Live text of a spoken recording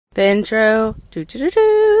The intro. Do do do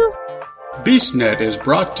do. BeastNet is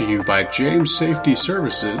brought to you by James Safety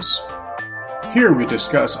Services. Here we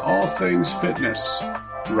discuss all things fitness,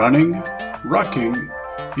 running, rucking,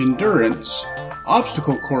 endurance,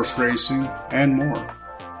 obstacle course racing, and more.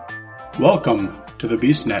 Welcome to the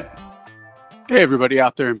BeastNet. Hey everybody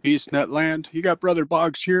out there in BeastNet land, you got Brother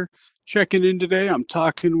Boggs here, checking in today. I'm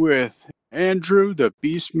talking with Andrew, the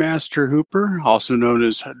Beastmaster Hooper, also known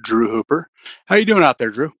as Drew Hooper. How you doing out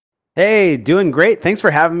there, Drew? Hey, doing great. Thanks for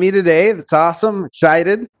having me today. That's awesome.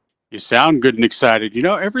 Excited. You sound good and excited. You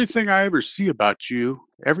know, everything I ever see about you,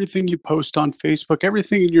 everything you post on Facebook,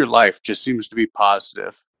 everything in your life just seems to be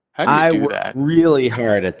positive. How do you do that? I work really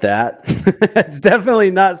hard at that. It's definitely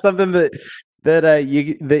not something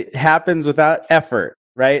that happens without effort,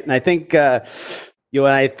 right? And I think when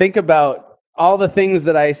I think about all the things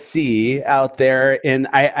that I see out there, and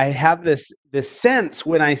I have this sense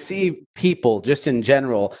when I see people just in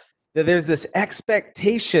general that there's this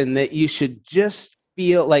expectation that you should just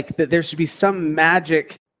feel like that there should be some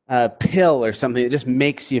magic pill or something that just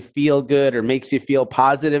makes you feel good or makes you feel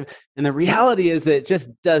positive. And the reality is that it just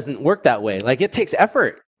doesn't work that way. Like, it takes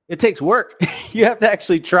effort. It takes work. You have to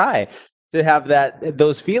actually try to have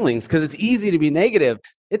those feelings, because it's easy to be negative.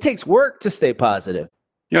 It takes work to stay positive.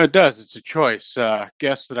 You know, it does. It's a choice.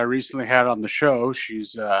 Guest that I recently had on the show,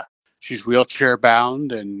 she's wheelchair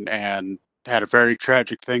bound and had a very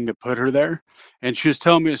tragic thing that put her there. And she was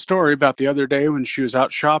telling me a story about the other day when she was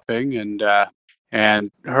out shopping, and her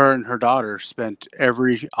and her daughter spent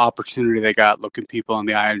every opportunity they got looking people in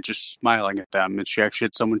the eye and just smiling at them. And she actually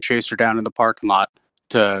had someone chase her down in the parking lot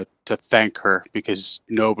to thank her, because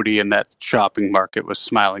nobody in that shopping market was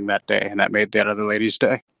smiling that day, and that made that other lady's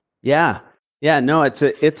day. Yeah. No,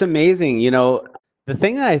 it's amazing. You know, the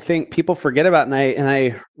thing I think people forget about, and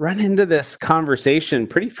I run into this conversation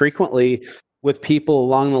pretty frequently with people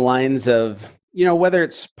along the lines of, you know, whether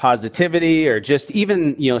it's positivity or just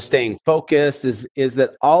even, you know, staying focused, is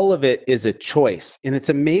that all of it is a choice. And it's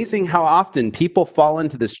amazing how often people fall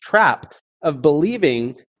into this trap of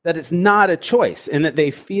believing that it's not a choice and that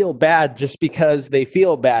they feel bad just because they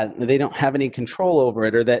feel bad and they don't have any control over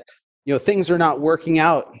it, or that, you know, things are not working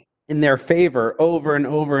out in their favor over and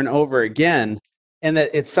over and over again, and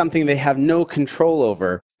that it's something they have no control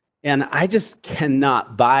over. And I just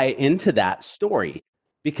cannot buy into that story,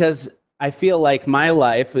 because I feel like my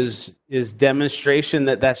life is demonstration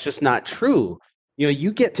that that's just not true. You know,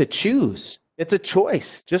 you get to choose. It's a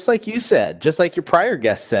choice, just like you said, just like your prior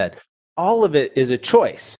guest said. All of it is a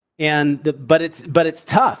choice, but it's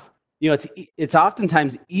tough. You know, it's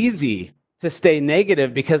oftentimes easy to stay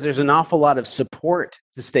negative because there's an awful lot of support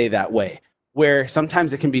to stay that way, where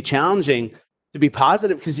sometimes it can be challenging to be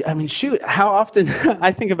positive. Because, I mean, shoot, how often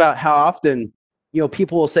I think about how often, you know,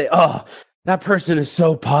 people will say, oh, that person is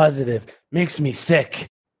so positive, makes me sick.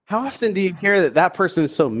 How often do you hear that person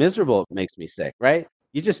is so miserable, it makes me sick, right?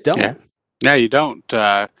 You just don't. Yeah, you don't.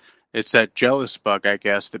 It's that jealous bug, I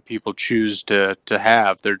guess, that people choose to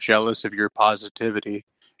have. They're jealous of your positivity,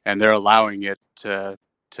 and they're allowing it to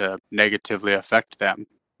negatively affect them.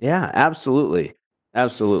 Yeah, absolutely.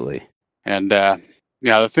 Absolutely. And,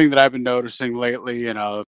 the thing that I've been noticing lately, you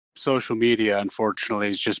know, social media, unfortunately,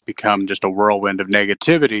 has just become just a whirlwind of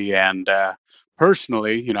negativity. And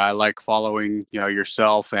personally, you know, I like following, you know,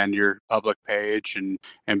 yourself and your public page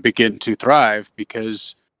and Begin to Thrive,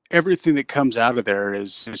 because everything that comes out of there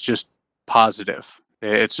is just positive.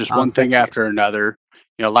 It's just one thing after another.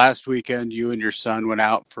 You know, last weekend, you and your son went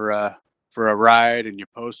out for a ride, and you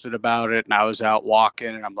posted about it, and I was out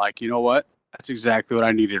walking, and I'm like, you know what? That's exactly what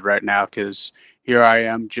I needed right now, because here I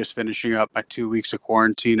am just finishing up my 2 weeks of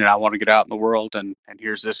quarantine, and I want to get out in the world, and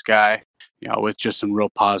here's this guy, you know, with just some real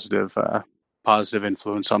positive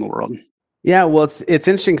influence on the world. Yeah, well, it's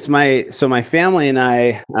interesting because my family and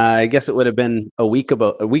I guess it would have been a week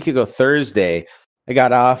ago Thursday, I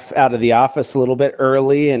got out of the office a little bit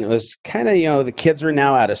early, and it was kind of, you know, the kids were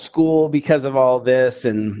now out of school because of all this,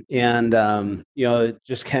 and you know,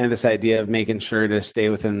 just kind of this idea of making sure to stay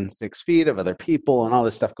within 6 feet of other people and all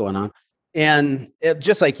this stuff going on. And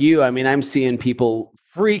just like you, I mean, I'm seeing people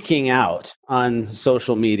freaking out on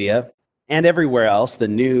social media and everywhere else, the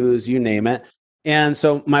news, you name it. And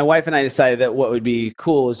so my wife and I decided that what would be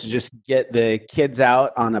cool is to just get the kids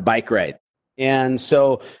out on a bike ride. And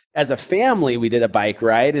so as a family, we did a bike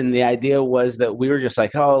ride, and the idea was that we were just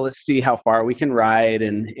like, oh, let's see how far we can ride.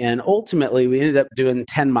 And ultimately we ended up doing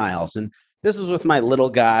 10 miles. And this was with my little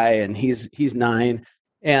guy, and he's 9,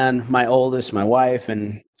 and my oldest, my wife.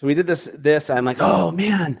 And so we did this. I'm like, oh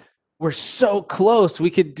man, we're so close. We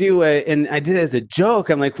could do and I did it as a joke.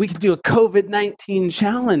 I'm like, we could do a COVID-19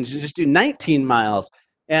 challenge and just do 19 miles.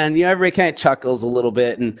 And, everybody kind of chuckles a little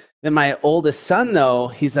bit. And then my oldest son, though,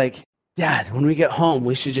 he's like, Dad, when we get home,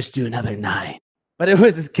 we should just do another 9. But it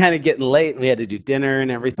was kind of getting late and we had to do dinner and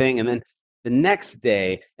everything. And then the next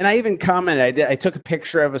day, and I even commented, I took a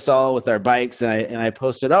picture of us all with our bikes and I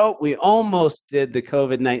posted, oh, we almost did the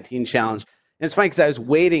COVID-19 challenge. And it's funny because I was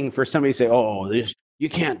waiting for somebody to say, oh, you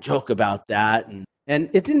can't joke about that. And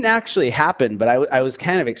it didn't actually happen, but I was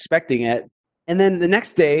kind of expecting it. And then the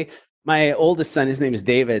next day, my oldest son, his name is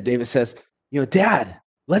David. David says, Dad,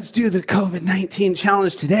 let's do the COVID-19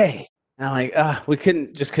 challenge today. And I'm like, we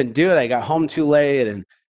couldn't do it. I got home too late and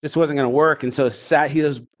just wasn't going to work. And so he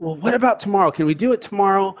goes, well, what about tomorrow? Can we do it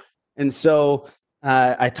tomorrow? And so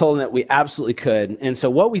I told him that we absolutely could. And so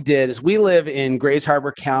what we did is we live in Grays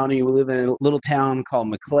Harbor County. We live in a little town called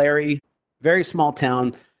McClary, very small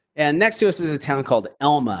town. And next to us is a town called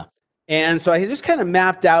Elma. And so I just kind of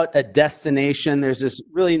mapped out a destination. There's this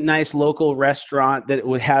really nice local restaurant that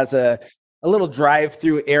has a little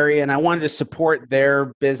drive-through area, and I wanted to support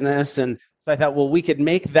their business. And so I thought, well, we could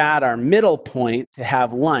make that our middle point to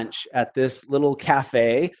have lunch at this little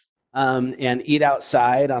cafe and eat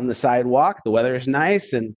outside on the sidewalk. The weather is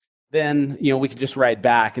nice, and then we could just ride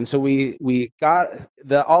back. And so we got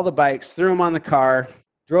all the bikes, threw them on the car,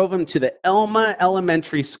 drove them to the Elma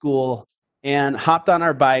Elementary School, and hopped on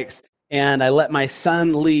our bikes. And I let my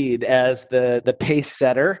son lead as the pace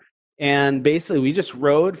setter. And basically, we just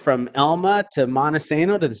rode from Elma to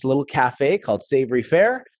Montesano to this little cafe called Savory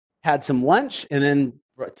Fare, had some lunch, and then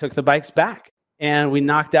took the bikes back. And we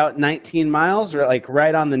knocked out 19 miles,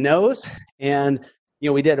 right on the nose. And,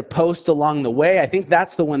 we did a post along the way. I think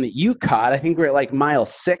that's the one that you caught. I think we're at mile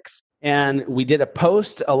 6. And we did a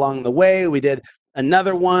post along the way. We did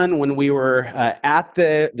another one when we were at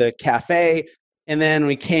the cafe. And then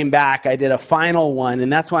we came back, I did a final one.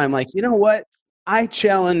 And that's why I'm like, you know what? I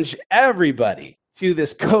challenge everybody to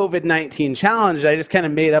this COVID-19 challenge. I just kind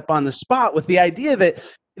of made up on the spot with the idea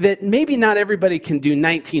that maybe not everybody can do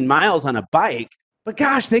 19 miles on a bike, but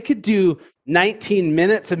gosh, they could do 19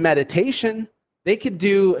 minutes of meditation.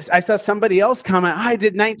 I saw somebody else comment, I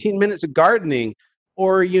did 19 minutes of gardening,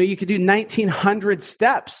 or you could do 1,900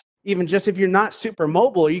 steps. Even just if you're not super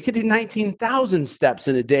mobile, you could do 19,000 steps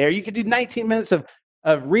in a day, or you could do 19 minutes of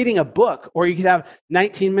reading a book, or you could have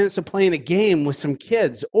 19 minutes of playing a game with some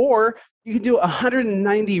kids, or you could do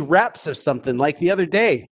 190 reps of something. Like the other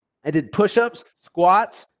day, I did push-ups,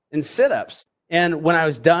 squats, and sit-ups. And when I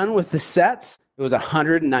was done with the sets, it was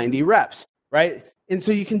 190 reps, right? And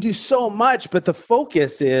so you can do so much, but the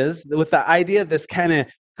focus is, with the idea of this kind of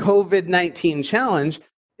COVID-19 challenge,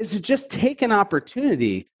 is to just take an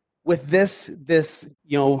opportunity with this,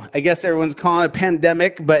 I guess everyone's calling it a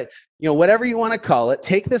pandemic, but whatever you want to call it,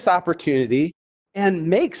 take this opportunity and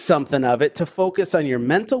make something of it to focus on your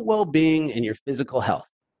mental well-being and your physical health.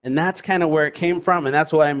 And that's kind of where it came from. And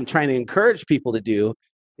that's what I'm trying to encourage people to do,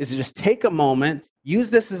 is to just take a moment,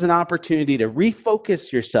 use this as an opportunity to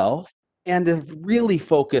refocus yourself and to really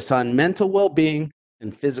focus on mental well-being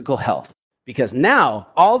and physical health. Because now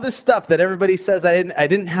all this stuff that everybody says I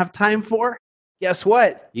didn't have time for, guess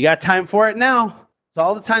what? You got time for it now. So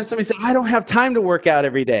all the time somebody says, I don't have time to work out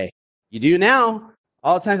every day. You do now.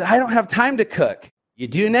 All the time, I don't have time to cook. You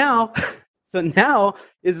do now. So now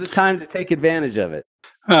is the time to take advantage of it.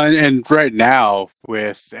 And right now,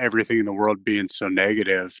 with everything in the world being so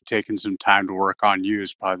negative, taking some time to work on you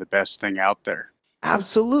is probably the best thing out there.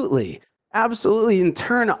 Absolutely. Absolutely. And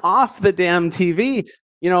turn off the damn TV.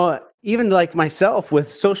 Even like myself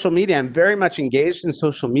with social media, I'm very much engaged in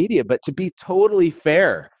social media, but to be totally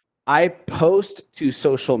fair, I post to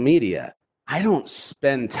social media. I don't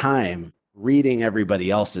spend time reading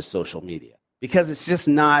everybody else's social media because it's just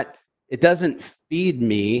not, it doesn't feed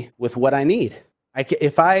me with what I need.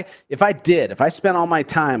 If I spent all my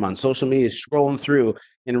time on social media scrolling through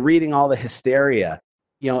and reading all the hysteria,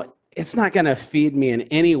 it's not going to feed me in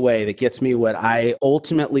any way that gets me what I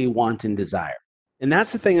ultimately want and desire. And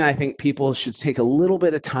that's the thing I think people should take a little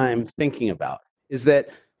bit of time thinking about, is that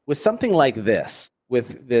with something like this,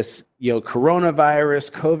 with this,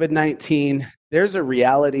 coronavirus, COVID-19, there's a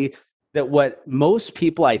reality that what most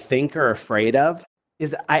people I think are afraid of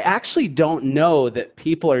is I actually don't know that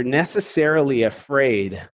people are necessarily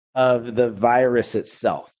afraid of the virus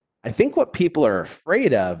itself. I think what people are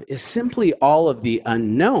afraid of is simply all of the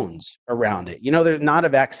unknowns around it. There's not a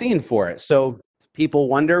vaccine for it. So people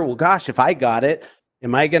wonder, well, gosh, if I got it,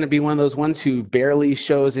 am I going to be one of those ones who barely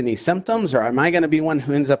shows any symptoms, or am I going to be one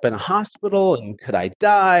who ends up in a hospital, and could I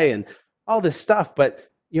die, and all this stuff? But,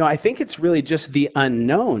 I think it's really just the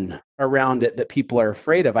unknown around it that people are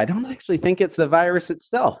afraid of. I don't actually think it's the virus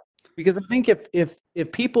itself, because I think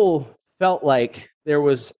if people felt like there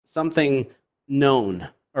was something known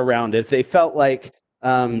around it, if they felt like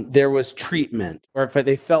there was treatment, or if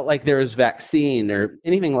they felt like there was vaccine or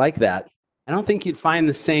anything like that, I don't think you'd find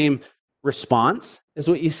the same response as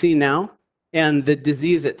what you see now. And the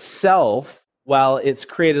disease itself, while it's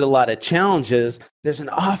created a lot of challenges, there's an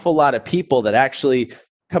awful lot of people that actually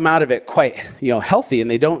come out of it quite, healthy, and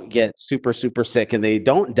they don't get super, super sick, and they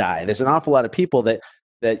don't die. There's an awful lot of people that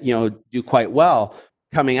do quite well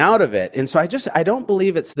coming out of it. And so I don't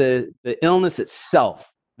believe it's the illness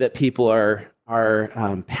itself that people are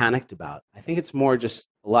panicked about. I think it's more just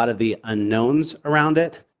a lot of the unknowns around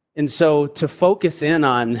it. And so to focus in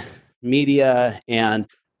on media and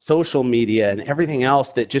social media and everything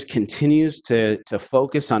else that just continues to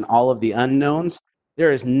focus on all of the unknowns,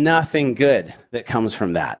 there is nothing good that comes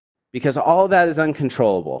from that, because all of that is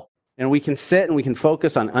uncontrollable. And we can sit and we can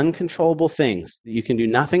focus on uncontrollable things that you can do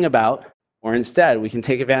nothing about, or instead we can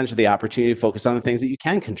take advantage of the opportunity to focus on the things that you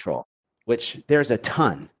can control, which there's a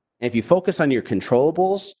ton. And if you focus on your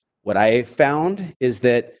controllables, what I found is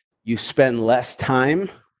that you spend less time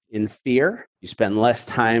in fear, you spend less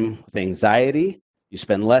time with anxiety, you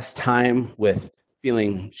spend less time with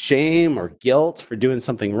feeling shame or guilt for doing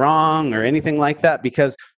something wrong or anything like that,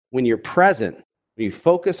 because when you're present, when you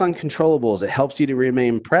focus on controllables, it helps you to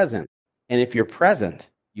remain present. And if you're present,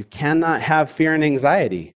 you cannot have fear and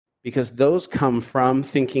anxiety, because those come from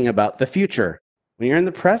thinking about the future. When you're in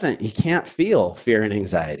the present, you can't feel fear and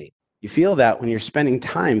anxiety. You feel that when you're spending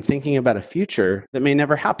time thinking about a future that may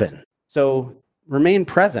never happen. So remain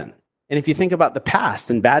present. And if you think about the past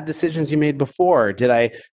and bad decisions you made before, did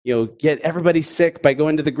I, get everybody sick by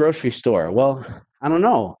going to the grocery store? Well, I don't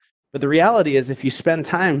know. But the reality is, if you spend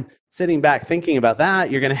time sitting back thinking about that,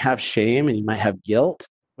 you're going to have shame and you might have guilt,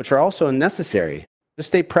 which are also unnecessary. Just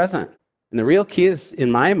stay present. And the real key is,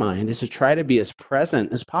 in my mind, is to try to be as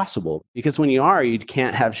present as possible. Because when you are, you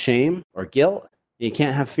can't have shame or guilt. You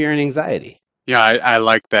can't have fear and anxiety. Yeah, I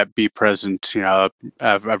like that. Be present.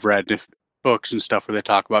 I've read books and stuff where they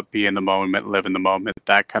talk about be in the moment, live in the moment,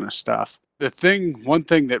 that kind of stuff. One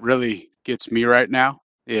thing that really gets me right now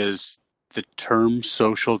is the term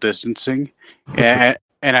social distancing. and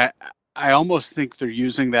I almost think they're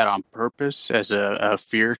using that on purpose as a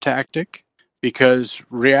fear tactic, because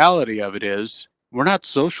reality of it is we're not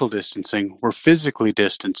social distancing, we're physically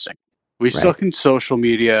distancing. We still can social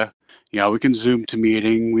media, we can Zoom to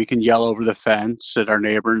meeting, we can yell over the fence at our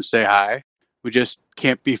neighbor and say hi. We just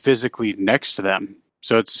can't be physically next to them.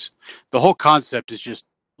 So the whole concept is just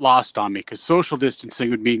lost on me, because social distancing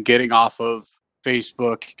would mean getting off of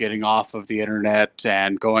Facebook, getting off of the internet,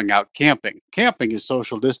 and going out camping. Camping is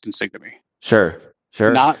social distancing to me. Sure.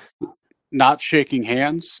 Not shaking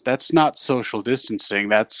hands. That's not social distancing.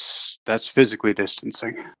 That's physically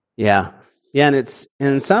distancing. Yeah. Yeah.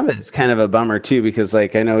 And some of it's kind of a bummer too, because I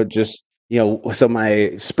know just, so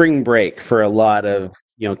my spring break for a lot of,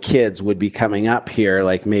 kids would be coming up here,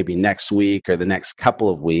 maybe next week or the next couple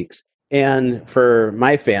of weeks. And for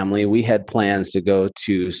my family, we had plans to go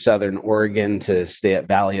to Southern Oregon to stay at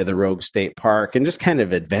Valley of the Rogue State Park and just kind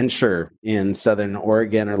of adventure in Southern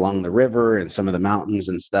Oregon along the river and some of the mountains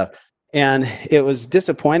and stuff. And it was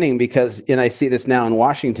disappointing because, and I see this now in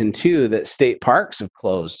Washington too, that state parks have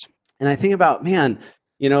closed. And I think about, man,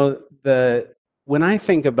 when I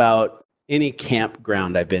think about any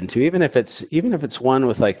campground I've been to, even if it's one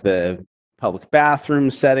with the public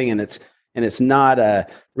bathroom setting, and it's not a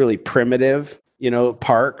really primitive,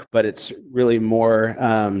 park, but it's really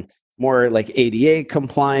more like ADA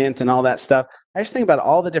compliant and all that stuff. I just think about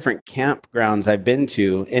all the different campgrounds I've been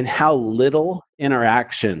to and how little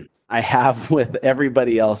interaction I have with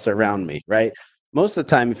everybody else around me, right? Most of the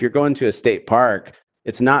time, if you're going to a state park,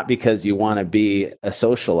 it's not because you want to be a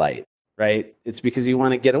socialite, right? It's because you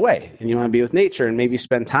want to get away and you want to be with nature and maybe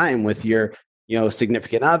spend time with your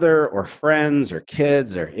significant other or friends or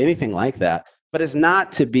kids or anything like that. But it's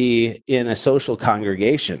not to be in a social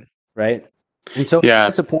congregation, right? And so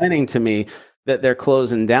It's disappointing to me that they're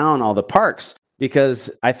closing down all the parks, because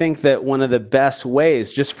I think that one of the best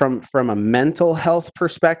ways, just from a mental health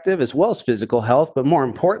perspective as well as physical health, but more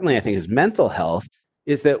importantly, I think is mental health,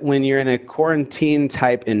 is that when you're in a quarantine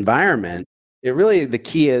type environment, the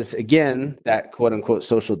key is, again, that quote unquote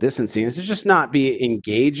social distancing is to just not be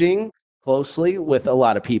engaging closely with a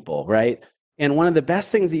lot of people, right? And one of the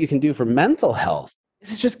best things that you can do for mental health is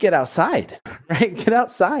to just get outside, right? Get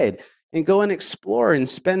outside and go and explore and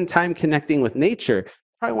spend time connecting with nature.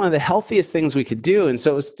 Probably one of the healthiest things we could do. And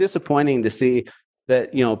so it was disappointing to see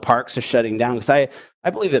that, parks are shutting down, because I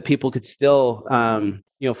believe that people could still,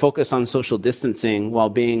 focus on social distancing while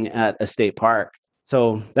being at a state park.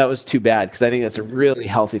 So that was too bad, because I think that's a really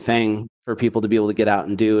healthy thing for people to be able to get out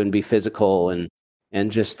and do and be physical and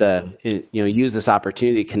just use this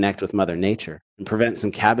opportunity to connect with Mother Nature and prevent some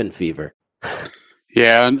cabin fever.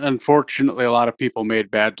 Yeah, and unfortunately, a lot of people made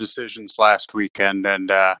bad decisions last weekend, and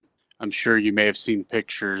I'm sure you may have seen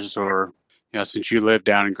pictures, or since you live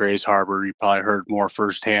down in Grays Harbor, you probably heard more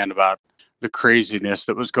firsthand about the craziness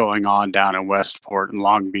that was going on down in Westport and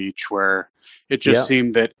Long Beach, where it just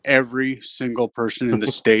seemed that every single person in the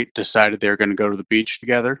state decided they were going to go to the beach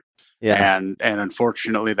together. Yeah. And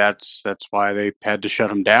unfortunately, that's why they had to shut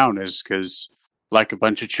them down, is because, like a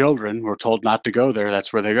bunch of children, were told not to go there.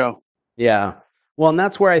 That's where they go. Yeah. Well, and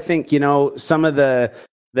that's where I think, some of the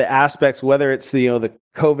aspects, whether it's the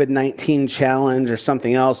COVID-19 challenge or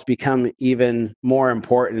something else, become even more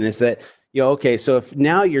important, is that, okay, so if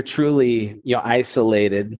now you're truly,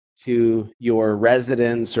 isolated to your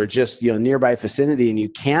residence or just, nearby vicinity, and you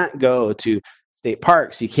can't go to state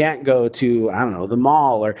parks, you can't go to, I don't know, the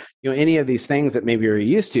mall, or, any of these things that maybe you're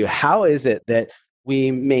used to, how is it that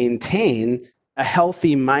we maintain a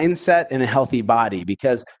healthy mindset and a healthy body?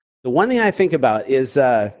 Because the one thing I think about is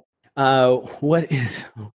what's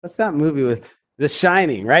that movie with The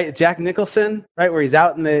Shining, right? Jack Nicholson, right, where he's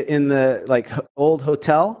out in the like old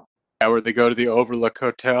hotel. Yeah, where they go to the Overlook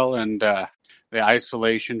Hotel, and the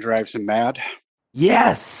isolation drives him mad.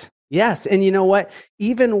 Yes. And you know what?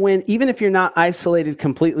 Even if you're not isolated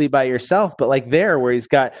completely by yourself, but like there where he's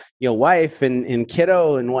got wife and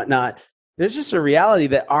kiddo and whatnot, there's just a reality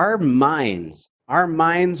that our minds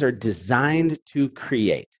are designed to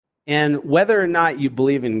create. And whether or not you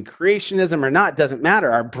believe in creationism or not doesn't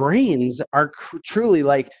matter. Our brains are truly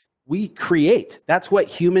like, we create. That's what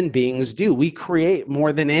human beings do. We create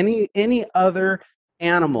more than any other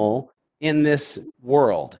animal in this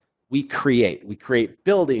world. We create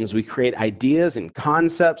buildings, we create ideas and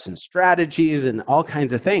concepts and strategies and all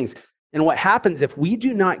kinds of things. And what happens if we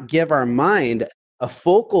do not give our mind a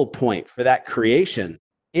focal point for that creation,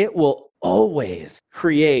 it will always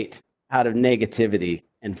create out of negativity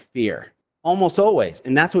and fear, almost always.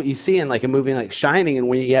 And that's what you see in like a movie like Shining, and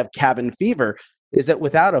when you have cabin fever, is that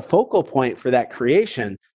without a focal point for that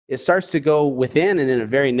creation, it starts to go within and in a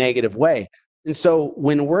very negative way. And so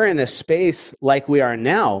when we're in a space like we are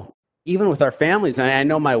now, even with our families, and I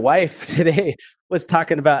know my wife today was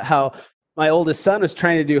talking about how my oldest son is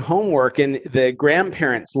trying to do homework, and the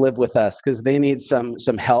grandparents live with us because they need some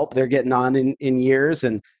help. They're getting on in years,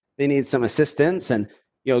 and they need some assistance. And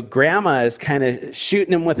grandma is kind of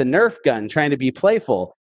shooting him with a Nerf gun, trying to be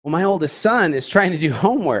playful. Well, my oldest son is trying to do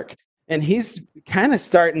homework, and he's kind of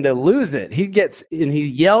starting to lose it. He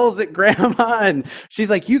yells at grandma, and she's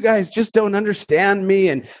like, "You guys just don't understand me."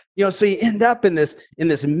 And so you end up in this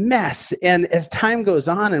mess. And as time goes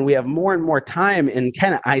on, and we have more and more time in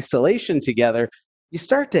kind of isolation together, you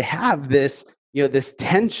start to have this this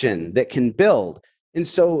tension that can build. And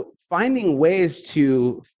so finding ways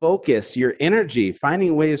to focus your energy,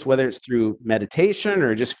 finding ways, whether it's through meditation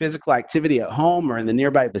or just physical activity at home or in the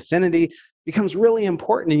nearby vicinity, becomes really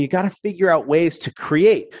important. And you got to figure out ways to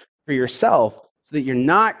create for yourself so that you're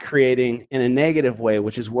not creating in a negative way,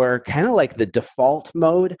 which is where kind of like the default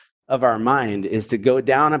mode of our mind is to go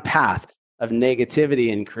down a path of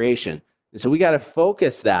negativity and creation. And so we got to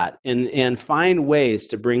focus that and find ways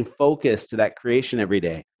to bring focus to that creation every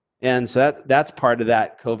day. And so that's part of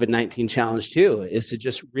that COVID-19 challenge too, is to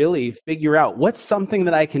just really figure out what's something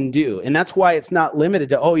that I can do. And that's why it's not limited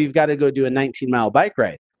to, you've got to go do a 19-mile bike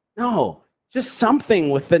ride. No, just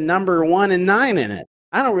something with the number 1 and 9 in it.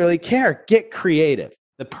 I don't really care. Get creative.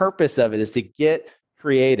 The purpose of it is to get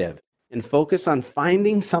creative and focus on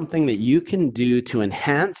finding something that you can do to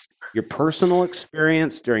enhance your personal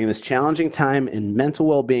experience during this challenging time in mental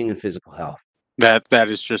well-being and physical health. That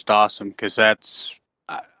is just awesome, because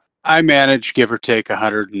I manage, give or take,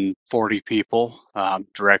 140 people,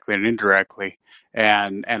 directly and indirectly,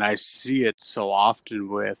 and I see it so often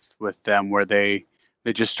with them, where they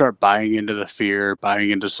just start buying into the fear,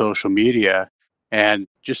 buying into social media, and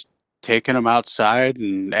just taking them outside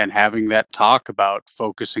and having that talk about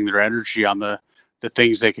focusing their energy on the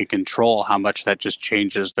things they can control, how much that just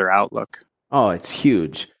changes their outlook. Oh, it's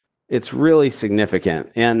huge. It's really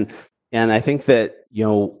significant. And I think that,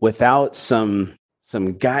 without some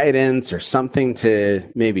guidance or something to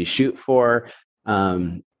maybe shoot for,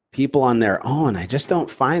 people on their own, I just don't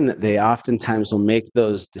find that they oftentimes will make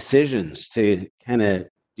those decisions to kind of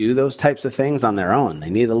do those types of things on their own. They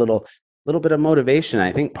need a little bit of motivation.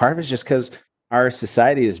 I think part of it is just because our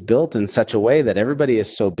society is built in such a way that everybody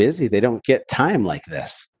is so busy, they don't get time like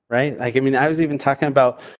this, right? Like, I mean, I was even talking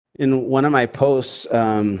about in one of my posts,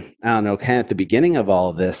 I don't know, kind of at the beginning of all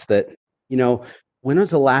of this, that, when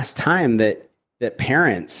was the last time that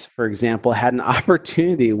parents, for example, had an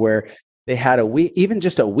opportunity where they had a week, even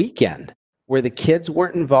just a weekend, where the kids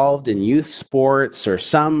weren't involved in youth sports or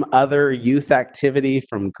some other youth activity,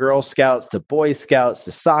 from Girl Scouts to Boy Scouts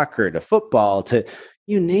to soccer to football to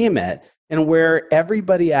you name it, and where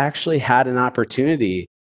everybody actually had an opportunity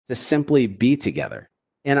to simply be together.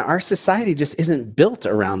 And our society just isn't built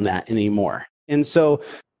around that anymore. And so,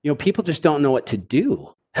 people just don't know what to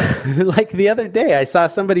do. Like the other day, I saw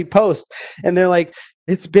somebody post and they're like,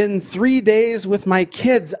 it's been 3 days with my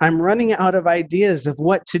kids. I'm running out of ideas of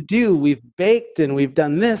what to do. We've baked and we've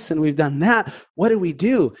done this and we've done that. What do we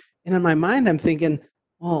do? And in my mind, I'm thinking,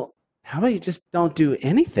 well, how about you just don't do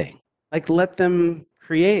anything? Like, let them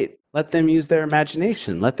create, let them use their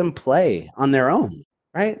imagination, let them play on their own,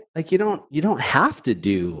 right? Like, you don't have to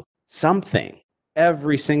do something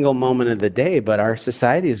every single moment of the day, but our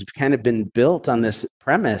society has kind of been built on this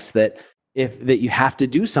premise that you have to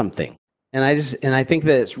do something. And I think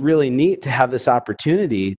that it's really neat to have this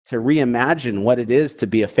opportunity to reimagine what it is to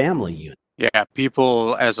be a family unit. Yeah,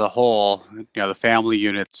 people as a whole, the family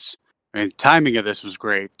units, timing of this was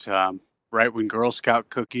great. Right when Girl Scout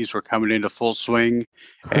cookies were coming into full swing,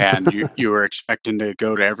 and you were expecting to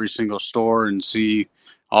go to every single store and see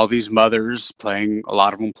all these mothers playing, a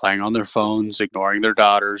lot of them playing on their phones, ignoring their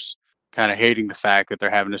daughters, kind of hating the fact that they're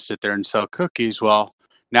having to sit there and sell cookies. Well,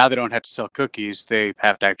 now they don't have to sell cookies; they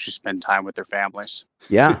have to actually spend time with their families.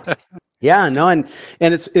 Yeah, yeah, no, and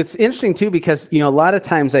it's interesting too, because a lot of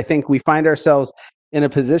times I think we find ourselves in a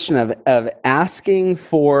position of asking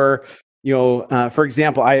for, for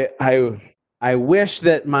example, I wish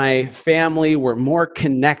that my family were more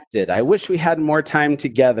connected. I wish we had more time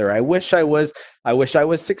together. I wish I was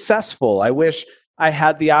successful. I wish I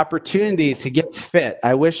had the opportunity to get fit.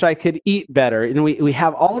 I wish I could eat better. And we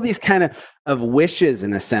have all these kind of wishes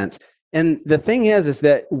in a sense. And the thing is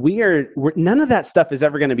that we're none of that stuff is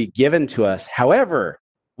ever going to be given to us. However,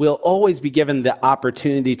 we'll always be given the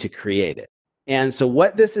opportunity to create it. And so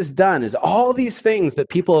what this has done is all these things that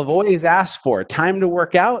people have always asked for: time to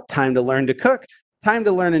work out, time to learn to cook, time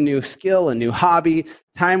to learn a new skill, a new hobby,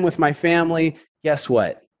 time with my family. Guess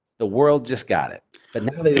what? The world just got it. But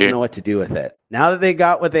now they don't know what to do with it. Now that they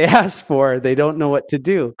got what they asked for, they don't know what to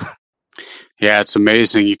do. Yeah, it's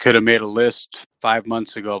amazing. You could have made a list 5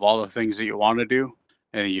 months ago of all the things that you want to do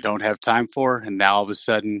and you don't have time for, and now all of a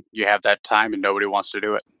sudden you have that time and nobody wants to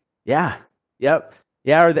do it. Yeah. Yep.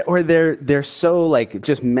 Yeah, or they're so like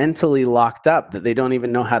just mentally locked up that they don't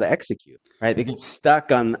even know how to execute, right? They get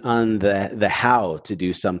stuck on the how to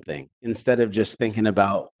do something instead of just thinking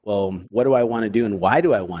about, well, what do I want to do and why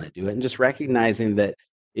do I want to do it? And just recognizing that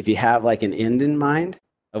if you have like an end in mind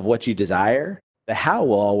of what you desire, the how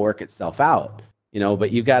will all work itself out, but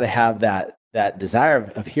you've got to have that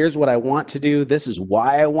desire of here's what I want to do, this is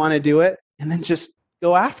why I want to do it, and then just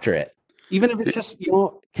go after it. Even if it's just,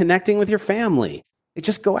 connecting with your family.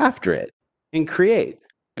 Just go after it and create.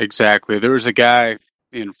 Exactly. There was a guy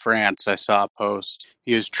in France, I saw a post.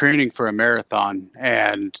 He was training for a marathon,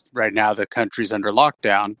 and right now the country's under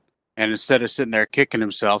lockdown. And instead of sitting there kicking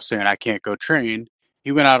himself saying, I can't go train,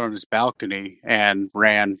 he went out on his balcony and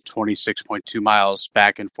ran 26.2 miles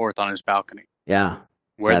back and forth on his balcony. Yeah.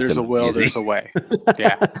 Where there's a will, there's a way.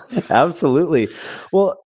 Yeah. Absolutely.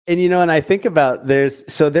 Well, and and I think about there was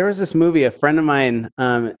this movie, a friend of mine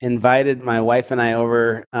invited my wife and I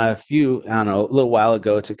over a little while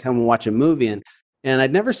ago to come and watch a movie, and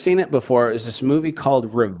I'd never seen it before. It was this movie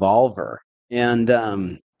called Revolver, and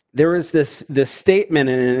there was this statement,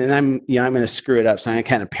 and I'm going to screw it up, so I'm going to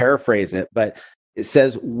kind of paraphrase it, but it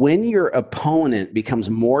says, when your opponent becomes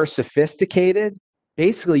more sophisticated,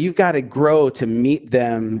 basically you've got to grow to meet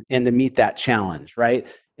them and to meet that challenge, right?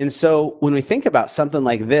 And so when we think about something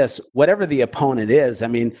like this, whatever the opponent is,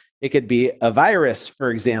 it could be a virus, for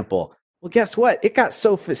example. Well, guess what? It got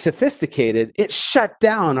so sophisticated, it shut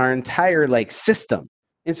down our entire system.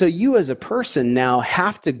 And so you as a person now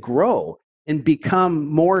have to grow and become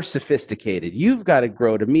more sophisticated. You've got to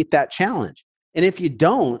grow to meet that challenge. And if you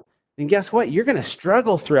don't, then guess what? You're going to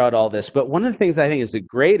struggle throughout all this. But one of the things I think is the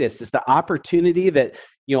greatest is the opportunity that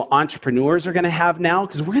entrepreneurs are going to have now,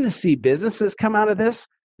 because we're going to see businesses come out of this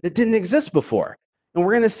that didn't exist before. And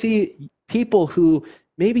we're going to see people who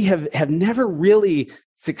maybe have never really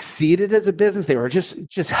succeeded as a business. They were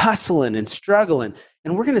just hustling and struggling.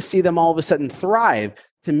 And we're going to see them all of a sudden thrive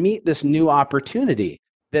to meet this new opportunity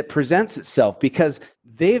that presents itself because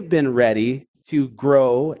they've been ready to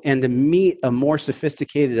grow and to meet a more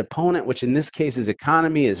sophisticated opponent, which in this case is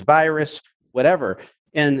economy, is virus, whatever.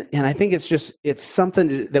 And I think it's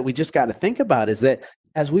something that we just got to think about, is that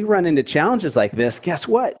as we run into challenges like this, guess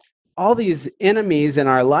what? all these enemies in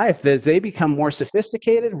our life, as they become more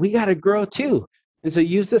sophisticated, we got to grow too. And so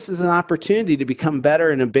use this as an opportunity to become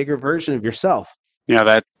better and a bigger version of yourself.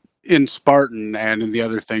 That in Spartan and in the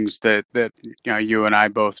other things that you and I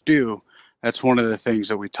both do, that's one of the things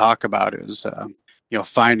that we talk about is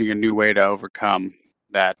finding a new way to overcome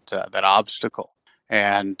that obstacle.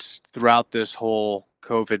 And throughout this whole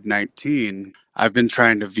COVID-19, I've been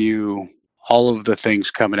trying to view all of the things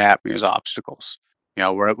coming at me as obstacles.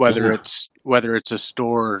 Whether it's a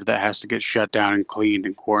store that has to get shut down and cleaned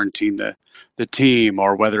and quarantine the team,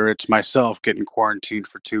 or whether it's myself getting quarantined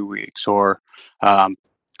for 2 weeks, or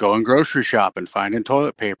going grocery shopping, finding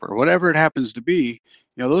toilet paper, whatever it happens to be,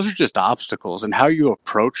 those are just obstacles. And how you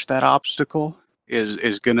approach that obstacle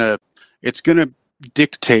is gonna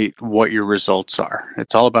dictate what your results are.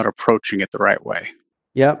 It's all about approaching it the right way.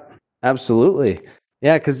 Yep, absolutely.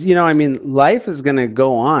 Yeah, because life is going to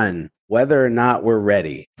go on whether or not we're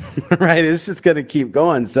ready, right? It's just going to keep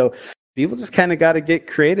going. So people just kind of got to get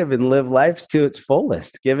creative and live lives to its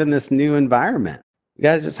fullest, given this new environment. You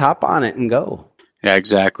got to just hop on it and go. Yeah,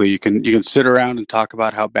 exactly. You can sit around and talk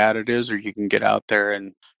about how bad it is, or you can get out there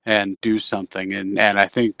and do something. And I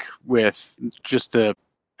think with just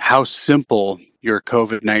how simple your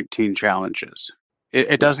COVID-19 challenge is,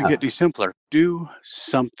 it doesn't get any simpler. Do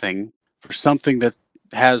something for something that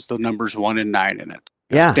has the numbers 1 and 9 in it.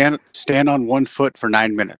 Yeah. Stand on 1 foot for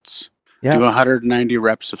 9 minutes. Yeah. Do 190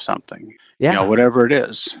 reps of something. Yeah. Whatever it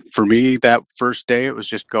is. For me, that first day, it was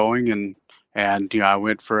just going and I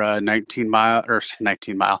went for a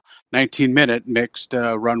 19-minute mixed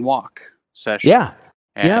run walk session. Yeah.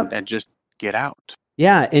 And just get out.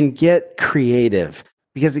 Yeah, and get creative.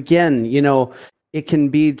 Because again, it can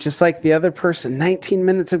be just like the other person, 19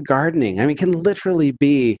 minutes of gardening. It can literally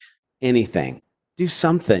be anything. Do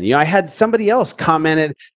something. I had somebody else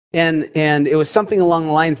commented, and it was something along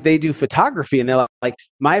the lines, they do photography, and they're like,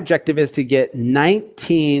 my objective is to get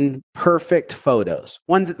 19 perfect photos,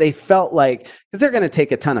 ones that they felt like, because they're going to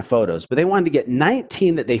take a ton of photos, but they wanted to get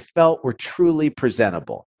 19 that they felt were truly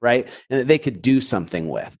presentable, right? And that they could do something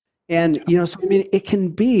with. And, it can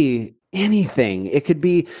be anything. It could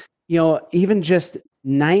be, even just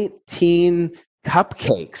 19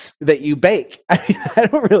 cupcakes that you bake. I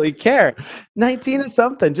don't really care. 19 is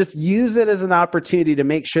something. Just use it as an opportunity to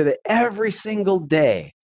make sure that every single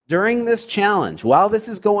day during this challenge, while this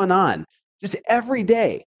is going on, just every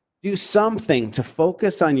day, do something to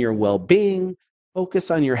focus on your well-being, focus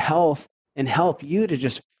on your health, and help you to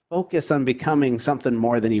just focus on becoming something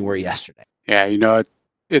more than you were yesterday. Yeah,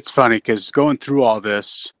 it's funny because going through all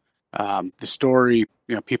this, the story,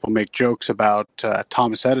 people make jokes about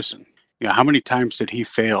Thomas Edison. How many times did he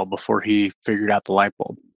fail before he figured out the light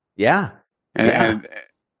bulb? Yeah. And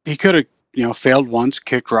he could have, failed once,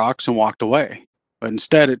 kicked rocks, and walked away. But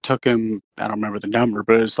instead, it took him, I don't remember the number,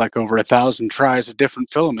 but it was like over 1,000 tries of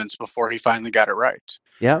different filaments before he finally got it right.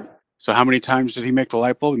 Yep. So how many times did he make the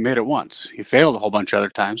light bulb? He made it once. He failed a whole bunch of other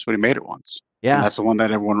times, but he made it once. Yeah. And that's the one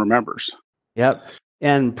that everyone remembers. Yep.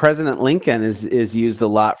 And President Lincoln is used a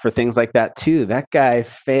lot for things like that too. That guy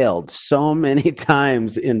failed so many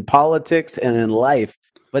times in politics and in life,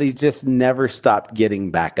 but he just never stopped getting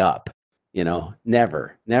back up.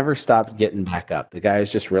 Never stopped getting back up. The guy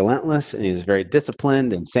is just relentless, and he was very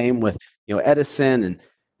disciplined. And same with Edison,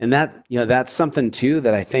 and that that's something too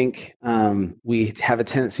that I think we have a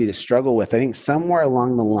tendency to struggle with. I think somewhere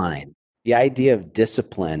along the line, the idea of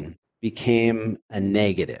discipline became a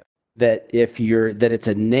negative. That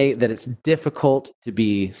it's difficult to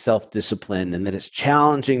be self-disciplined, and that it's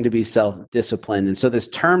challenging to be self-disciplined. And so this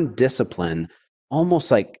term discipline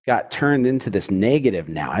almost like got turned into this negative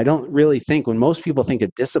now. I don't really think, when most people think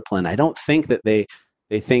of discipline, I don't think that they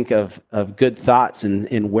think of good thoughts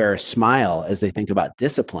and wear a smile as they think about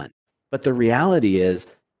discipline. But the reality is,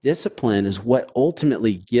 discipline is what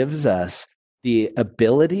ultimately gives us the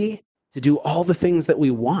ability to do all the things that we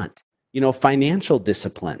want. Financial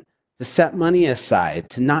discipline, to set money aside,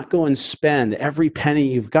 to not go and spend every penny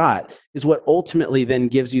you've got, is what ultimately then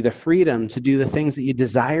gives you the freedom to do the things that you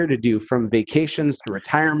desire to do, from vacations to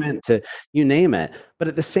retirement to you name it. But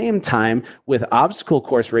at the same time, with obstacle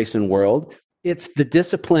course racing world, it's the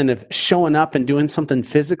discipline of showing up and doing something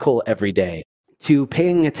physical every day, to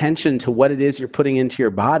paying attention to what it is you're putting into your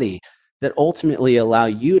body, that ultimately allow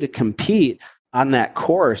you to compete on that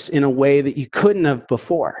course in a way that you couldn't have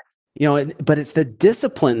before. But it's the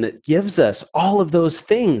discipline that gives us all of those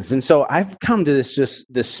things. And so I've come to this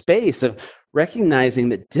space of recognizing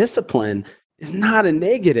that discipline is not a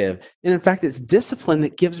negative. And in fact, it's discipline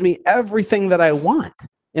that gives me everything that I want.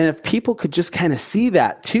 And if people could just kind of see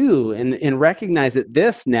that too, and recognize that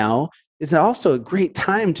this now is also a great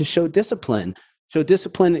time to show discipline. Show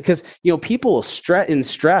discipline because, people will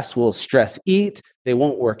stress will stress eat. They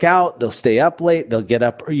won't work out. They'll stay up late. They'll get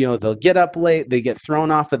up, they'll get up late. They get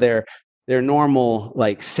thrown off of their normal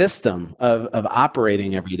system of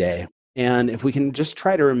operating every day. And if we can just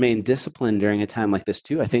try to remain disciplined during a time like this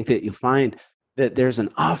too, I think that you find that there's an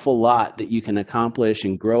awful lot that you can accomplish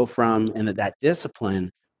and grow from, and that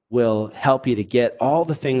discipline will help you to get all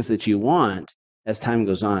the things that you want as time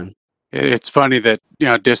goes on. It's funny that,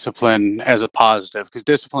 discipline as a positive, because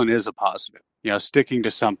discipline is a positive. Sticking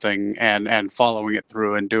to something and following it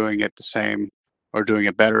through and doing it the same or doing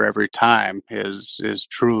it better every time is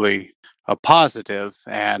truly a positive.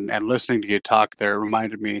 And listening to you talk there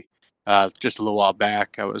reminded me just a little while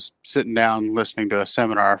back, I was sitting down listening to a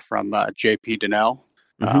seminar from J.P. Donnell,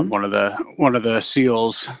 one of the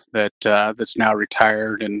SEALs that's now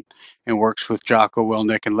retired and works with Jocko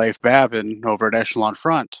Willink and Leif Babin over at Echelon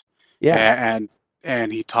Front. Yeah,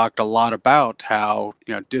 and he talked a lot about how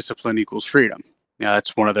discipline equals freedom.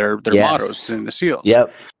 That's one of their mottos in the SEALs.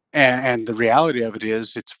 Yep. And the reality of it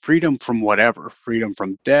is, it's freedom from whatever: freedom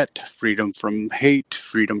from debt, freedom from hate,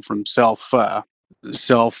 freedom from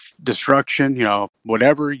self-destruction.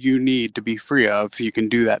 Whatever you need to be free of, you can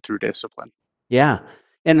do that through discipline. Yeah.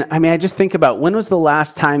 And I mean, I just think about, when was the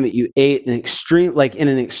last time that you ate in an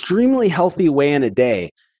extremely healthy way in a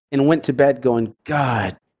day and went to bed going,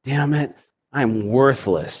 God damn it, I'm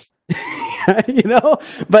worthless.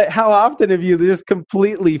 But how often have you just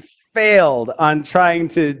completely failed on trying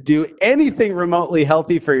to do anything remotely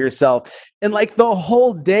healthy for yourself? And the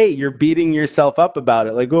whole day you're beating yourself up about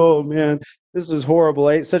it. Oh man, this is horrible.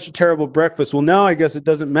 I ate such a terrible breakfast. Well, now I guess it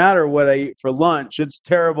doesn't matter what I eat for lunch. It's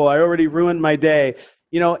terrible. I already ruined my day.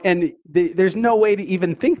 And there's no way to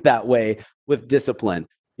even think that way with discipline,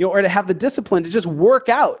 or to have the discipline to just work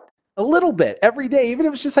out a little bit every day, even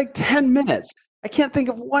if it's just 10 minutes. I can't think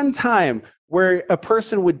of one time where a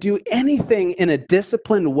person would do anything in a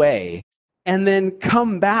disciplined way and then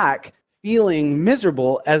come back feeling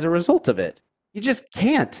miserable as a result of it. You just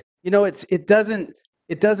can't. It doesn't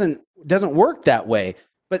work that way.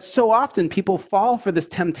 But so often people fall for this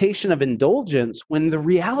temptation of indulgence when the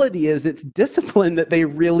reality is it's discipline that they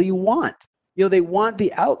really want. They want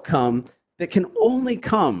the outcome that can only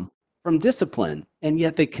come from discipline, and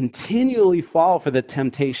yet they continually fall for the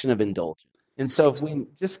temptation of indulgence. And so if we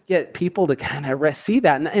just get people to kind of see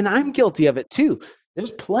that, and I'm guilty of it too.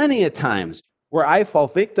 There's plenty of times where I fall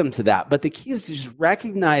victim to that. But the key is to just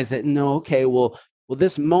recognize it and know, okay, well,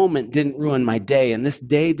 this moment didn't ruin my day, and this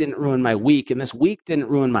day didn't ruin my week, and this week didn't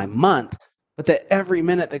ruin my month. But that every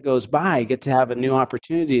minute that goes by, I get to have a new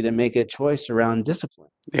opportunity to make a choice around discipline.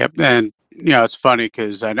 Yep. And, it's funny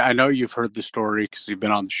because I know you've heard the story because you've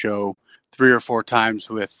been on the show 3 or 4 times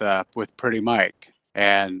with Pretty Mike.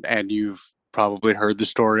 And you've probably heard the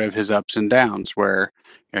story of his ups and downs where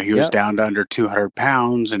he was down to under 200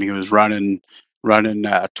 pounds and he was running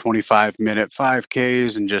 25-minute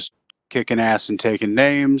 5Ks and just kicking ass and taking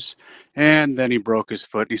names. And then he broke his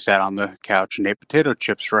foot and he sat on the couch and ate potato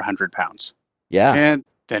chips for 100 pounds. Yeah. And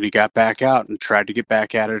then he got back out and tried to get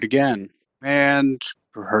back at it again and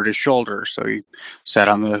hurt his shoulder. So he sat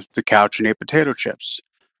on the couch and ate potato chips.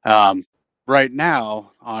 Right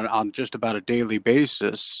now, on just about a daily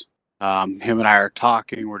basis, him and I are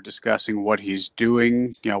talking. We're discussing what he's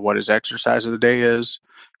doing, what his exercise of the day is.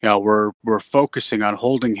 We're focusing on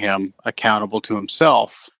holding him accountable to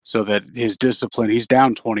himself so that his discipline, he's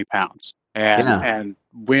down 20 pounds. And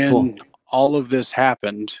when all of this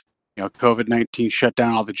happened, COVID-19 shut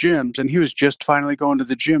down all the gyms, and he was just finally going to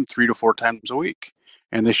the gym 3 to 4 times a week,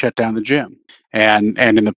 and they shut down the gym. And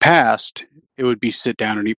in the past, it would be sit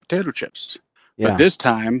down and eat potato chips. Yeah. But this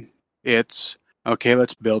time, it's, okay,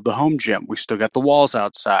 let's build the home gym. We still got the walls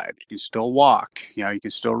outside. You can still walk. You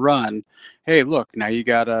can still run. Hey, look, now you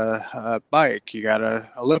got a bike. You got a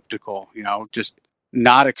elliptical. Just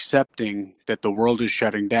not accepting that the world is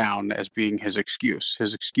shutting down as being his excuse.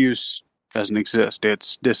 His excuse doesn't exist.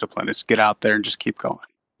 It's discipline. It's get out there and just keep going.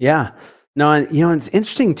 Yeah. No, and it's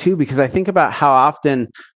interesting too, because I think about how often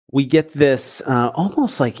we get this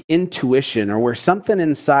almost like intuition, or where something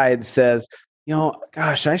inside says,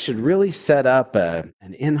 gosh, I should really set up an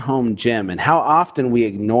in-home gym, and how often we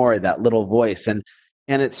ignore that little voice. And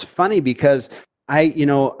it's funny because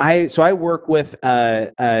I work with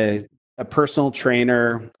a personal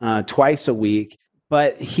trainer twice a week,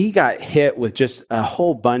 but he got hit with just a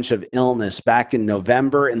whole bunch of illness back in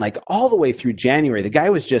November and all the way through January. The guy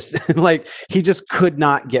was just he just could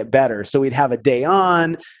not get better. So we'd have a day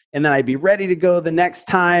on and then I'd be ready to go the next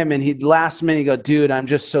time. And he'd last minute go, dude, I'm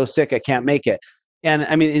just so sick. I can't make it. And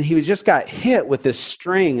I mean, and he just got hit with this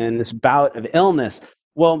string and this bout of illness.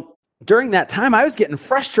 Well, during that time, I was getting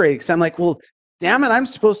frustrated because I'm like, well, damn it, I'm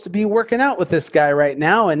supposed to be working out with this guy right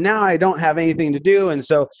now. And now I don't have anything to do. And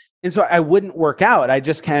so I wouldn't work out. I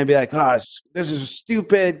just kind of be like, oh, this is a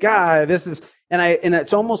stupid guy. And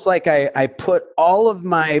it's almost like I put all of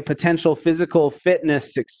my potential physical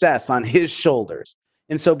fitness success on his shoulders.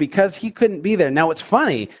 And so because he couldn't be there, now what's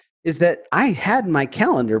funny is that I had my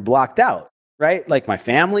calendar blocked out, right? Like my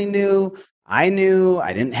family knew, I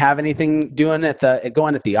didn't have anything going at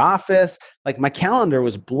the office. Like my calendar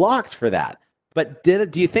was blocked for that. But do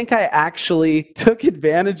you think I actually took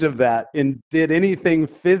advantage of that and did anything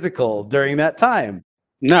physical during that time?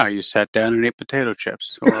 No, you sat down and ate potato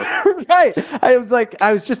chips. Or... Right. I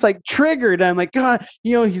was just like triggered. I'm like, God,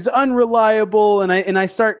 he's unreliable. And I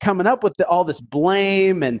start coming up with all this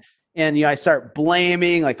blame and I start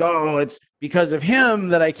blaming like, oh, it's because of him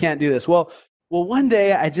that I can't do this. Well, one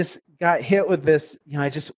day I just got hit with this,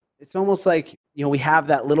 it's almost like, we have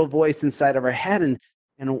that little voice inside of our head.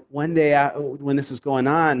 And one day when this was going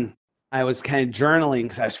on, I was kind of journaling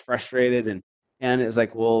because I was frustrated. And it was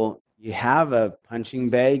like, well, you have a punching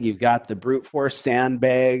bag, you've got the brute force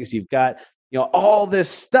sandbags, you've got, all this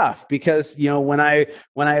stuff because, when I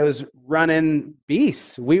was running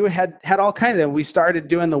beasts, we had all kinds of, we started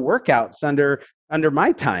doing the workouts under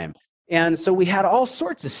my time. And so we had all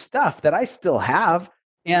sorts of stuff that I still have.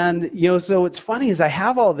 And, so what's funny is I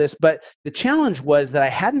have all this, but the challenge was that I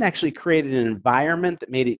hadn't actually created an environment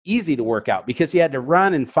that made it easy to work out because you had to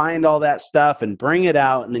run and find all that stuff and bring it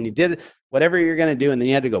out. And then you did whatever you're going to do. And then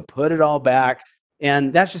you had to go put it all back.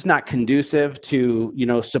 And that's just not conducive to,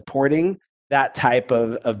 supporting that type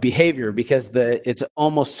of behavior because it's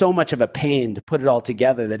almost so much of a pain to put it all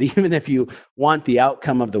together that even if you want the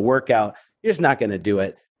outcome of the workout, you're just not going to do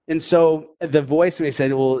it. And so the voice in me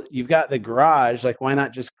said, well, you've got the garage, like, why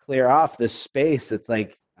not just clear off this space that's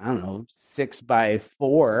like, I don't know,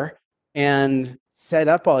 6x4 and set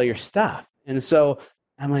up all your stuff. And so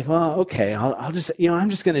I'm like, well, okay, I'll just, I'm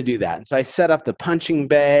just going to do that. And so I set up the punching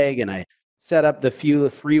bag and I set up the few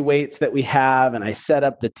free weights that we have. And I set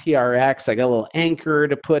up the TRX. I got a little anchor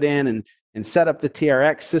to put in and set up the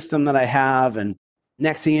TRX system that I have. And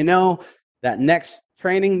next thing you know, that next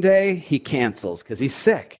training day, he cancels because he's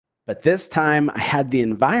sick. But this time I had the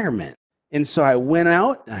environment. And so I went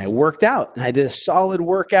out and I worked out and I did a solid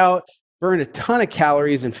workout, burned a ton of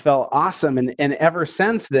calories and felt awesome. And ever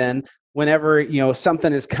since then, whenever,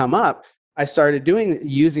 something has come up, I started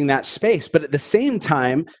using that space. But at the same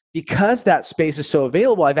time, because that space is so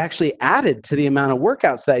available, I've actually added to the amount of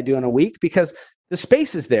workouts that I do in a week because the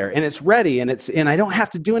space is there and it's ready and I don't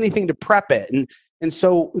have to do anything to prep it. And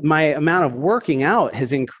so my amount of working out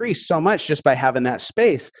has increased so much just by having that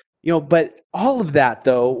space, but all of that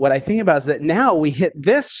though, what I think about is that now we hit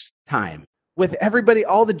this time with everybody,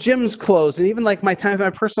 all the gyms closed. And even like my time with my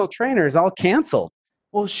personal trainer is all canceled.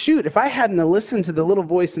 Well, shoot, if I hadn't listened to the little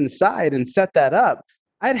voice inside and set that up,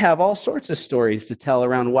 I'd have all sorts of stories to tell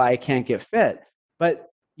around why I can't get fit. But,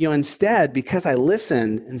 instead, because I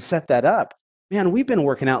listened and set that up, man, we've been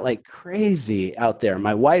working out like crazy out there.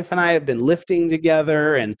 My wife and I have been lifting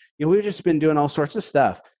together and we've just been doing all sorts of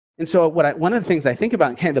stuff. And so one of the things I think about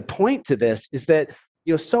and kind of the point to this is that,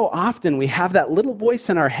 so often we have that little voice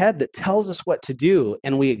in our head that tells us what to do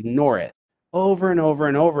and we ignore it over and over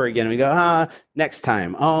and over again. We go, next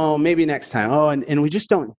time. Oh, maybe next time. Oh, and we just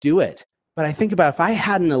don't do it. But I think about if I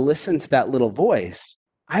hadn't listened to that little voice,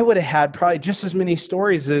 I would have had probably just as many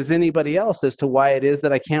stories as anybody else as to why it is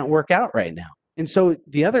that I can't work out right now. And so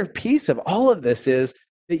the other piece of all of this is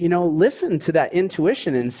that, listen to that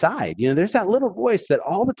intuition inside. There's that little voice that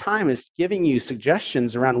all the time is giving you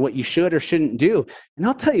suggestions around what you should or shouldn't do. And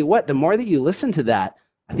I'll tell you what, the more that you listen to that,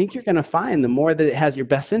 I think you're going to find the more that it has your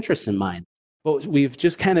best interests in mind. But we've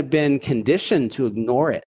just kind of been conditioned to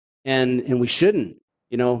ignore it. And we shouldn't,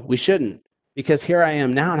 we shouldn't. Because here I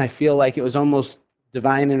am now, and I feel like it was almost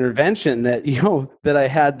divine intervention that, that I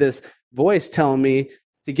had this voice telling me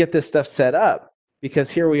to get this stuff set up.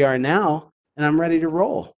 Because here we are now, and I'm ready to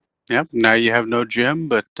roll. Yep. Now you have no gym,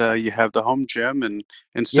 but you have the home gym. And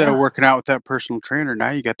instead of working out with that personal trainer,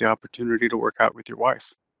 now you got the opportunity to work out with your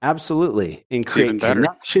wife. Absolutely. And create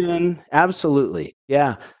connection. Absolutely.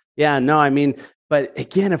 Yeah. Yeah, no, I mean, but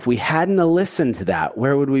again, if we hadn't listened to that,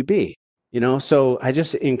 where would we be? So I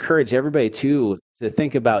just encourage everybody to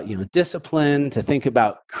think about, discipline, to think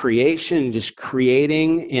about creation, just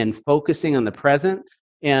creating and focusing on the present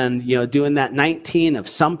and, doing that 19 of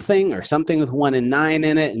something or something with 1 and 9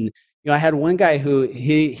 in it. And, I had one guy who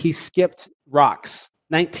he skipped rocks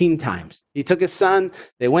 19 times. He took his son,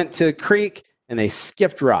 they went to the creek, and they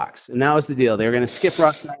skipped rocks. And that was the deal. They were going to skip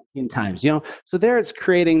rocks 19 times, So there it's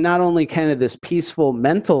creating not only kind of this peaceful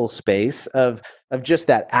mental space of just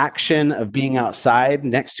that action of being outside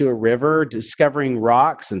next to a river, discovering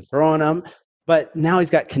rocks and throwing them, but now he's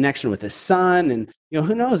got connection with his son. And,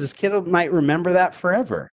 who knows, this kid might remember that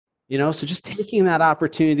forever, So just taking that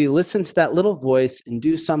opportunity, listen to that little voice and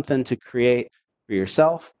do something to create for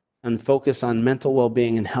yourself and focus on mental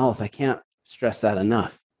well-being and health. I can't stress that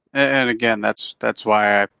enough. And again, that's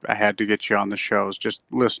why I had to get you on the shows. Just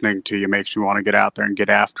listening to you makes me want to get out there and get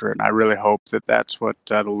after it. And I really hope that that's what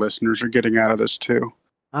the listeners are getting out of this too.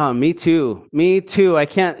 Oh, me too. I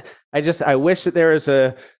wish that there was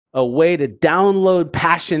a way to download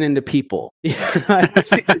passion into people. I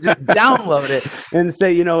wish you could just download it and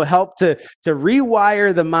say, help to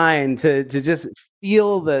rewire the mind to just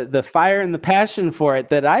feel the fire and the passion for it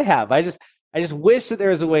that I have. I just wish that there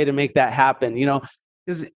was a way to make that happen,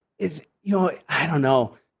 because I don't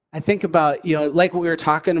know. I think about, like what we were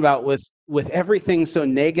talking about with everything so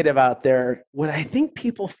negative out there, what I think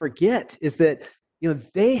people forget is that,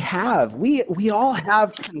 we all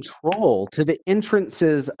have control to the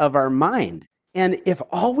entrances of our mind. And if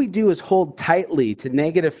all we do is hold tightly to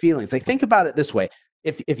negative feelings, like think about it this way.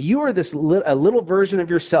 If you are a little version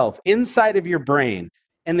of yourself inside of your brain,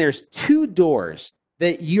 and there's two doors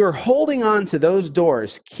that you're holding on to, those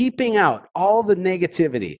doors, keeping out all the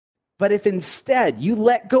negativity. But if instead you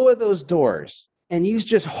let go of those doors and you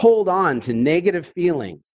just hold on to negative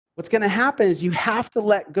feelings, what's going to happen is you have to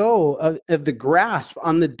let go of the grasp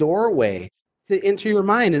on the doorway to enter your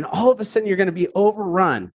mind. And all of a sudden you're going to be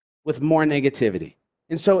overrun with more negativity.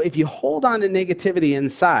 And so if you hold on to negativity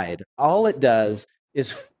inside, all it does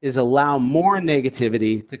is allow more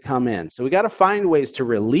negativity to come in. So we got to find ways to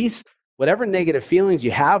release whatever negative feelings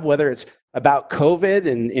you have, whether it's about COVID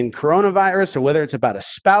and coronavirus, or whether it's about a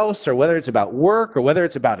spouse, or whether it's about work, or whether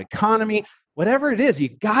it's about economy, whatever it is, you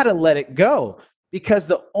got to let it go, because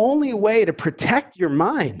the only way to protect your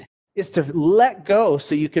mind is to let go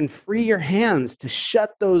so you can free your hands to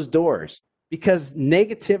shut those doors, because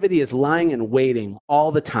negativity is lying and waiting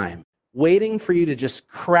all the time, waiting for you to just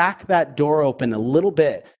crack that door open a little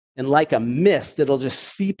bit, and like a mist, it'll just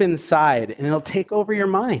seep inside and it'll take over your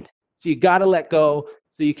mind. So you got to let go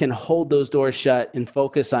so you can hold those doors shut and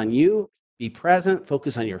focus on you, be present,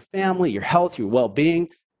 focus on your family, your health, your well-being.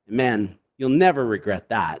 Man, you'll never regret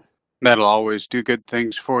that. That'll always do good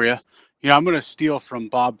things for you. I'm going to steal from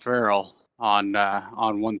Bob Farrell on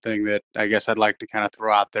one thing that I guess I'd like to kind of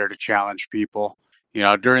throw out there to challenge people.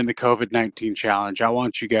 During the COVID-19 challenge, I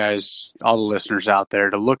want you guys, all the listeners out there,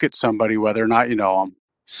 to look at somebody, whether or not you know them,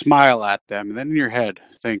 smile at them, and then in your head,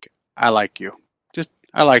 think, I like you. Just,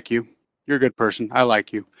 I like you. You're a good person. I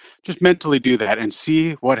like you. Just mentally do that and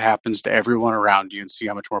see what happens to everyone around you, and see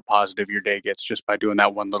how much more positive your day gets just by doing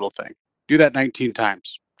that one little thing. Do that 19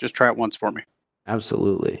 times. Just try it once for me.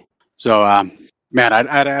 Absolutely. So, man,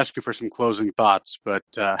 I'd ask you for some closing thoughts, but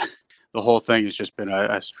the whole thing has just been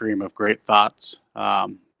a stream of great thoughts.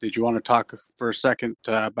 Did you want to talk for a second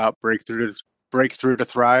about Breakthrough to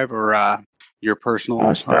Thrive, or your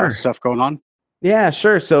personal stuff going on? Yeah,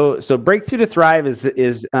 sure. So Breakthrough to Thrive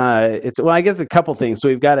is I guess a couple things. So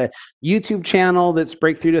we've got a YouTube channel that's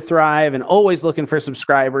Breakthrough to Thrive, and always looking for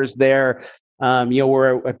subscribers there.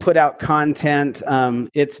 Where I put out content.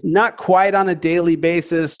 It's not quite on a daily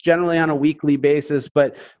basis, generally on a weekly basis,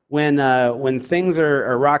 but when things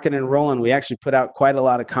are rocking and rolling, we actually put out quite a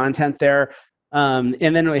lot of content there. And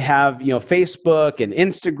then we have, Facebook and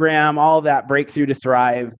Instagram, all that Breakthrough to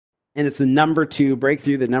Thrive. And it's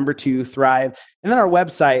Breakthrough, the number 2 Thrive. And then our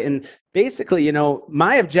website. And basically,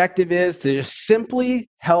 my objective is to just simply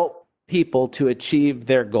help people to achieve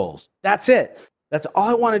their goals. That's it. That's all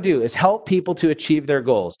I want to do, is help people to achieve their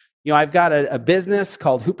goals. I've got a business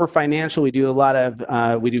called Hooper Financial. We do a lot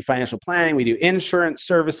of, we do financial planning. We do insurance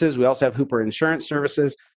services. We also have Hooper Insurance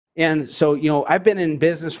Services. And so, I've been in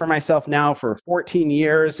business for myself now for 14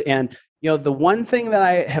 years. And, the one thing that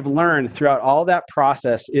I have learned throughout all that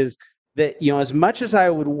process is that, as much as I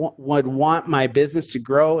would want my business to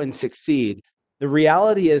grow and succeed, the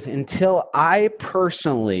reality is, until I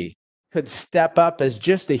personally could step up as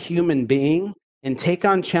just a human being and take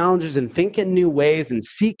on challenges and think in new ways and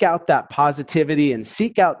seek out that positivity and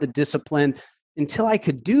seek out the discipline, until I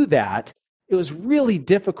could do that, it was really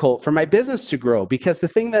difficult for my business to grow. Because the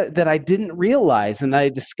thing that I didn't realize, and that I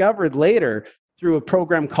discovered later through a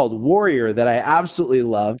program called Warrior that I absolutely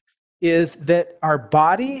love, is that our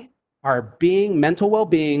body, our being, mental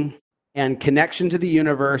well-being, and connection to the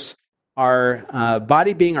universe, our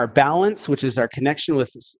body being our balance, which is our connection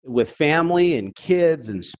with family and kids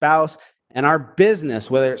and spouse, And our business,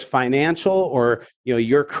 whether it's financial or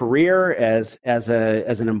your career as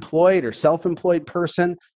an employed or self-employed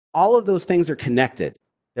person, all of those things are connected.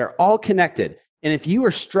 They're all connected. And if you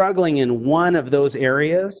are struggling in one of those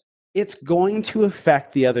areas, it's going to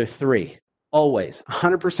affect the other three. Always,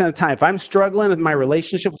 100% of the time. If I'm struggling with my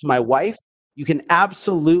relationship with my wife, you can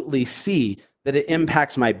absolutely see that it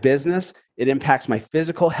impacts my business. It impacts my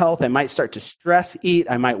physical health. I might start to stress eat.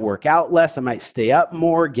 I might work out less. I might stay up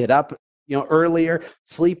more, get up earlier,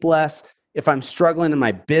 sleep less. If I'm struggling in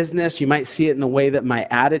my business, you might see it in the way that my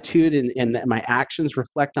attitude and my actions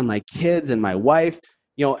reflect on my kids and my wife.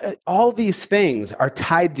 All these things are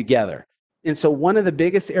tied together. And so one of the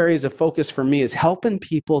biggest areas of focus for me is helping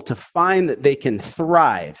people to find that they can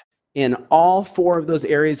thrive in all four of those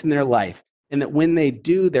areas in their life. And that when they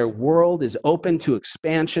do, their world is open to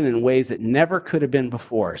expansion in ways that never could have been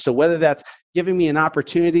before. So whether that's giving me an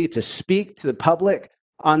opportunity to speak to the public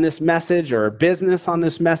on this message or a business on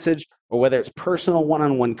this message, or whether it's personal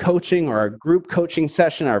one-on-one coaching or a group coaching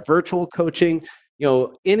session, or virtual coaching,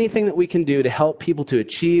 anything that we can do to help people to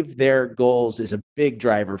achieve their goals is a big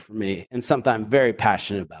driver for me and something I'm very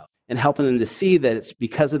passionate about. And helping them to see that it's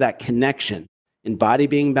because of that connection in body,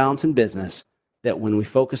 being, balance, and business that when we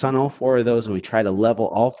focus on all four of those and we try to level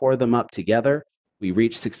all four of them up together, we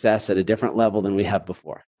reach success at a different level than we have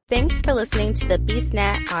before. Thanks for listening to the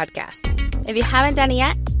BeastNet podcast. If you haven't done it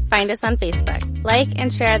yet, find us on Facebook, like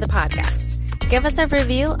and share the podcast. Give us a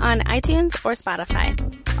review on iTunes or Spotify.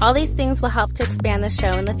 All these things will help to expand the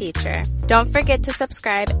show in the future. Don't forget to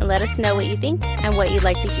subscribe and let us know what you think and what you'd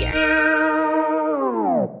like to hear.